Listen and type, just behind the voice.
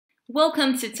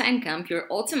Welcome to TimeCamp, your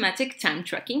automatic time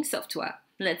tracking software.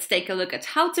 Let's take a look at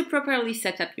how to properly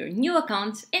set up your new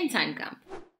account in TimeCamp.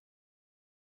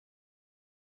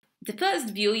 The first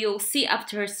view you'll see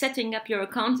after setting up your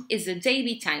account is a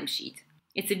daily timesheet.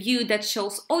 It's a view that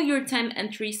shows all your time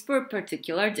entries for a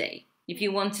particular day. If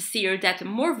you want to see your data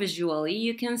more visually,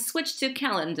 you can switch to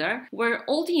Calendar, where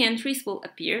all the entries will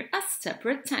appear as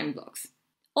separate time blocks.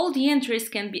 All the entries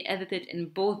can be edited in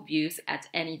both views at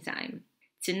any time.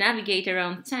 To navigate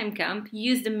around TimeCamp,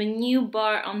 use the menu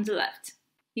bar on the left.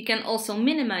 You can also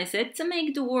minimize it to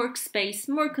make the workspace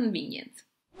more convenient.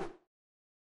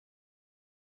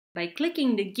 By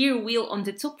clicking the gear wheel on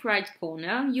the top right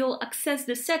corner, you'll access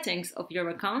the settings of your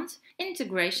account,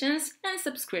 integrations, and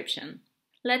subscription.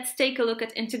 Let's take a look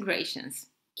at integrations.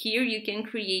 Here you can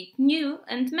create new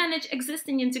and manage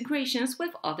existing integrations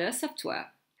with other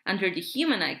software. Under the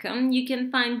human icon, you can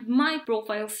find My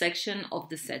Profile section of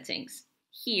the settings.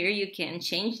 Here you can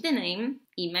change the name,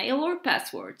 email or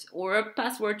a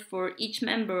password for each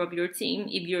member of your team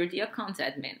if you're the account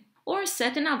admin, or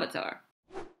set an avatar.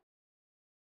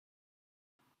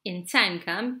 In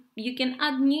TimeCamp, you can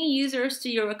add new users to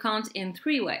your account in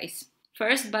 3 ways.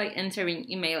 First, by entering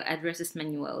email addresses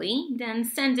manually, then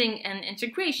sending an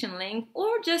integration link,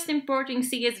 or just importing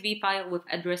CSV file with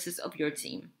addresses of your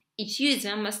team. Each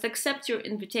user must accept your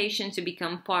invitation to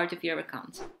become part of your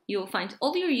account. You'll find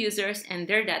all your users and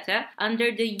their data under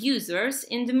the Users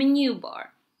in the menu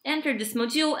bar. Enter this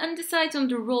module and decide on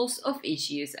the roles of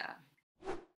each user.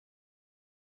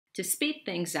 To speed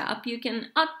things up, you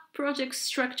can add project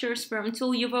structures from a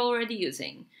tool you're already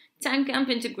using. TimeCamp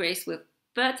integrates with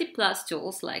 30+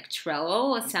 tools like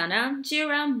Trello, Asana,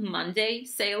 Jira, Monday,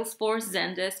 Salesforce,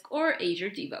 Zendesk, or Azure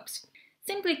DevOps.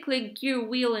 Simply click gear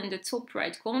wheel in the top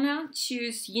right corner,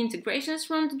 choose integrations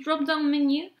from the drop-down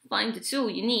menu, find the tool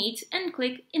you need, and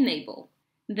click Enable.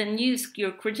 Then use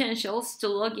your credentials to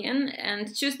log in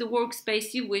and choose the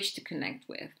workspace you wish to connect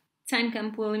with.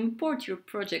 TimeCamp will import your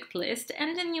project list,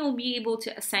 and then you'll be able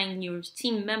to assign your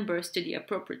team members to the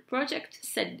appropriate project,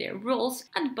 set their roles,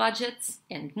 add budgets,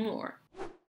 and more.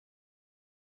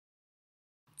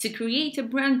 To create a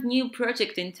brand new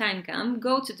project in TimeCamp,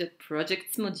 go to the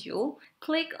Projects module,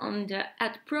 click on the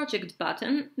Add Project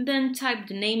button, then type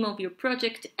the name of your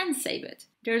project and save it.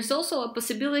 There's also a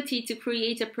possibility to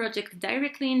create a project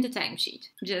directly in the timesheet.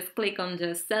 Just click on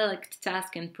the Select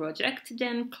Task and Project,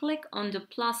 then click on the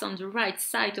plus on the right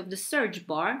side of the search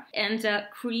bar, and a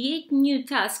Create New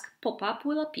Task pop-up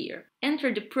will appear.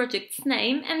 Enter the project's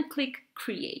name and click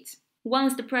Create.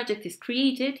 Once the project is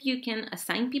created, you can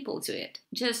assign people to it.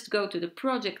 Just go to the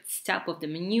Projects tab of the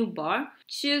menu bar,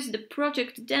 choose the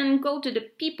project, then go to the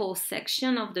People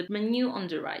section of the menu on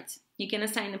the right. You can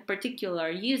assign a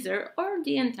particular user or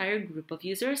the entire group of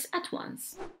users at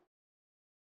once.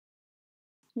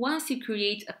 Once you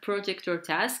create a project or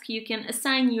task, you can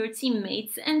assign your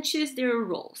teammates and choose their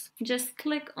roles. Just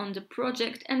click on the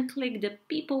project and click the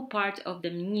People part of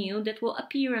the menu that will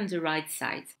appear on the right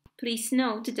side. Please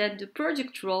note that the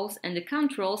project roles and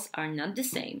account roles are not the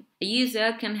same. A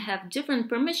user can have different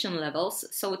permission levels,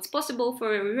 so it's possible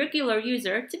for a regular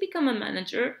user to become a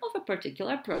manager of a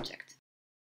particular project.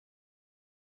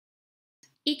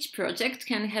 Each project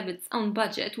can have its own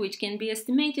budget, which can be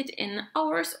estimated in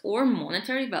hours or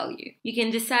monetary value. You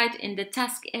can decide in the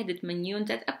Task Edit menu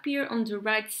that appear on the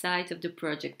right side of the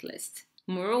project list.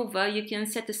 Moreover, you can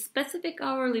set a specific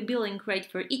hourly billing rate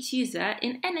for each user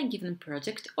in any given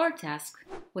project or task.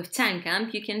 With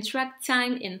TimeCamp, you can track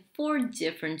time in 4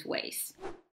 different ways.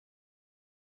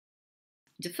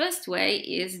 The first way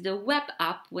is the web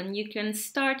app, when you can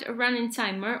start a running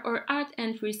timer or add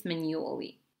entries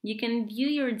manually. You can view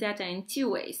your data in 2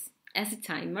 ways, as a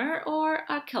timer or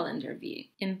a calendar view.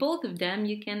 In both of them,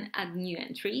 you can add new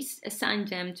entries, assign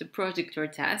them to project or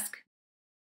task,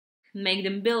 make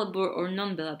them billable or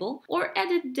non-billable, or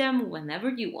edit them whenever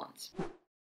you want.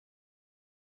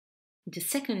 The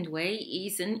second way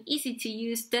is an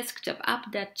easy-to-use desktop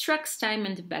app that tracks time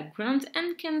in the background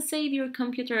and can save your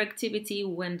computer activity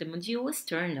when the module is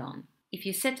turned on. If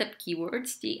you set up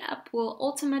keywords, the app will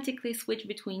automatically switch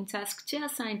between tasks to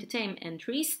assign the time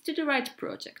entries to the right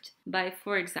project, by,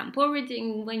 for example,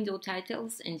 reading window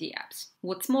titles in the apps.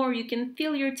 What's more, you can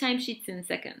fill your timesheets in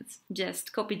seconds.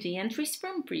 Just copy the entries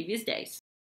from previous days.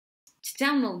 To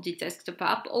download the desktop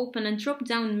app, open a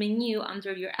drop-down menu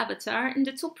under your avatar in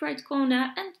the top right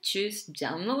corner and choose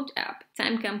Download App.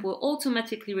 TimeCamp will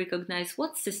automatically recognize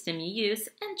what system you use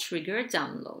and trigger a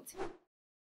download.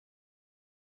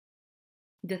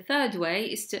 The third way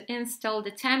is to install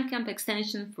the TimeCamp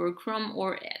extension for Chrome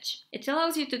or Edge. It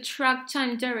allows you to track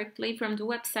time directly from the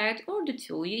website or the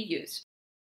tool you use.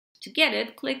 To get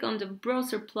it, click on the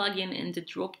browser plugin in the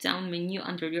drop-down menu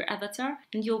under your avatar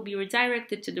and you'll be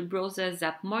redirected to the browser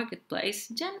Zap Marketplace,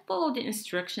 then follow the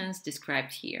instructions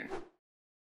described here.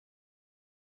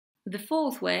 The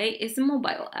fourth way is a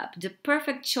mobile app, the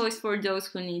perfect choice for those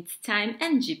who need time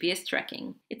and GPS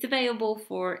tracking. It's available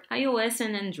for iOS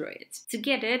and Android. To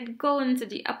get it, go into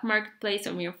the app marketplace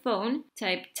on your phone,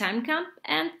 type TimeCamp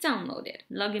and download it.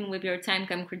 Log in with your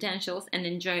TimeCamp credentials and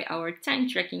enjoy our time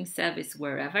tracking service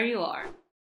wherever you are.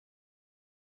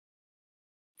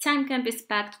 TimeCamp is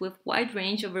packed with a wide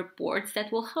range of reports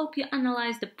that will help you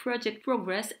analyze the project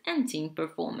progress and team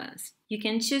performance. You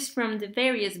can choose from the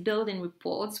various built-in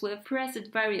reports with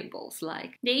preset variables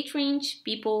like date range,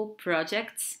 people,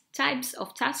 projects, types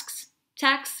of tasks,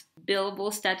 tags,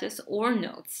 billable status, or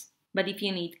notes. But if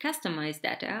you need customized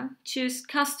data, choose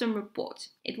Custom Report.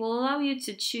 It will allow you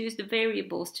to choose the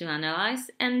variables to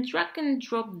analyze and drag and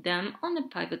drop them on a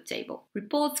pivot table.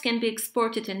 Reports can be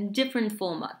exported in different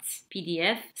formats: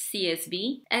 PDF,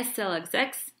 CSV,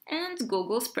 SLXX, and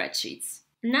Google Spreadsheets.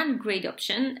 Another great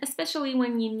option, especially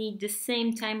when you need the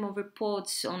same type of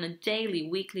reports on a daily,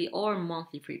 weekly, or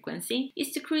monthly frequency,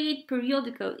 is to create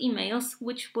periodical emails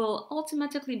which will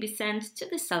automatically be sent to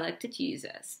the selected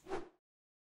users.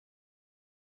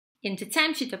 In the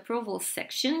Timesheet Approvals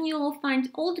section, you will find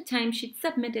all the timesheets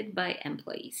submitted by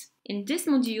employees. In this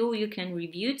module, you can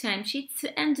review timesheets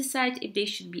and decide if they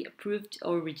should be approved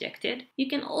or rejected. You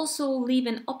can also leave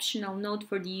an optional note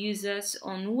for the users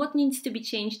on what needs to be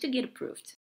changed to get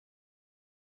approved.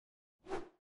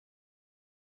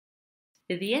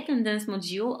 The Attendance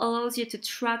module allows you to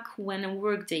track when a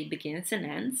workday begins and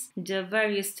ends, the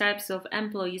various types of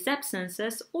employees'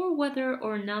 absences, or whether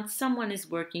or not someone is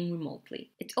working remotely.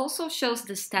 It also shows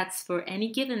the stats for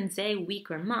any given day, week,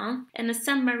 or month, and a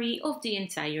summary of the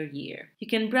entire year. You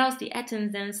can browse the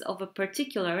attendance of a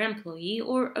particular employee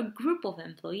or a group of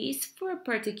employees for a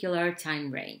particular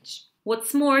time range.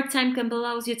 What's more, TimeCamp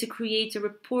allows you to create a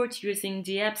report using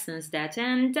the absence data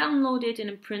and download it in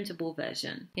a printable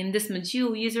version. In this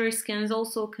module, users can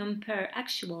also compare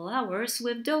actual hours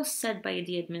with those set by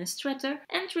the administrator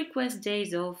and request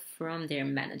days off from their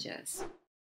managers.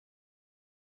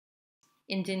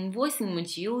 In the Invoicing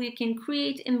module, you can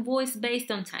create invoice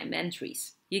based on time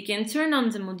entries. You can turn on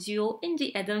the module in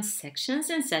the add-ons sections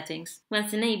and settings.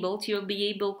 Once enabled, you'll be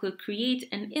able to create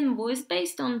an invoice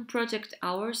based on project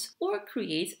hours or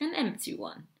create an empty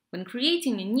one. When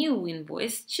creating a new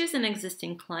invoice, choose an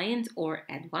existing client or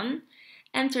add one,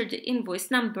 enter the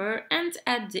invoice number and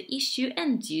add the issue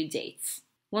and due dates.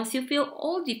 Once you fill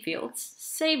all the fields,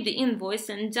 save the invoice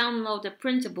and download a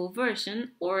printable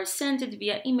version or send it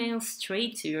via email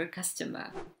straight to your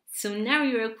customer. So now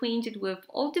you're acquainted with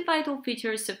all the vital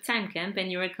features of TimeCamp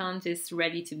and your account is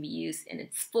ready to be used in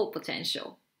its full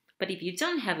potential. But if you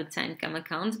don't have a TimeCamp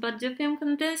account but the film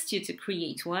convinced you to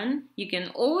create one, you can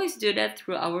always do that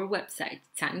through our website,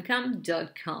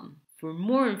 timecamp.com. For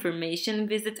more information,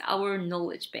 visit our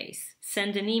knowledge base.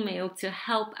 Send an email to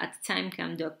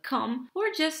help@timecamp.com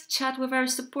or just chat with our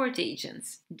support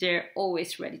agents. They're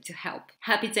always ready to help.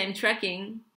 Happy time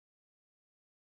tracking!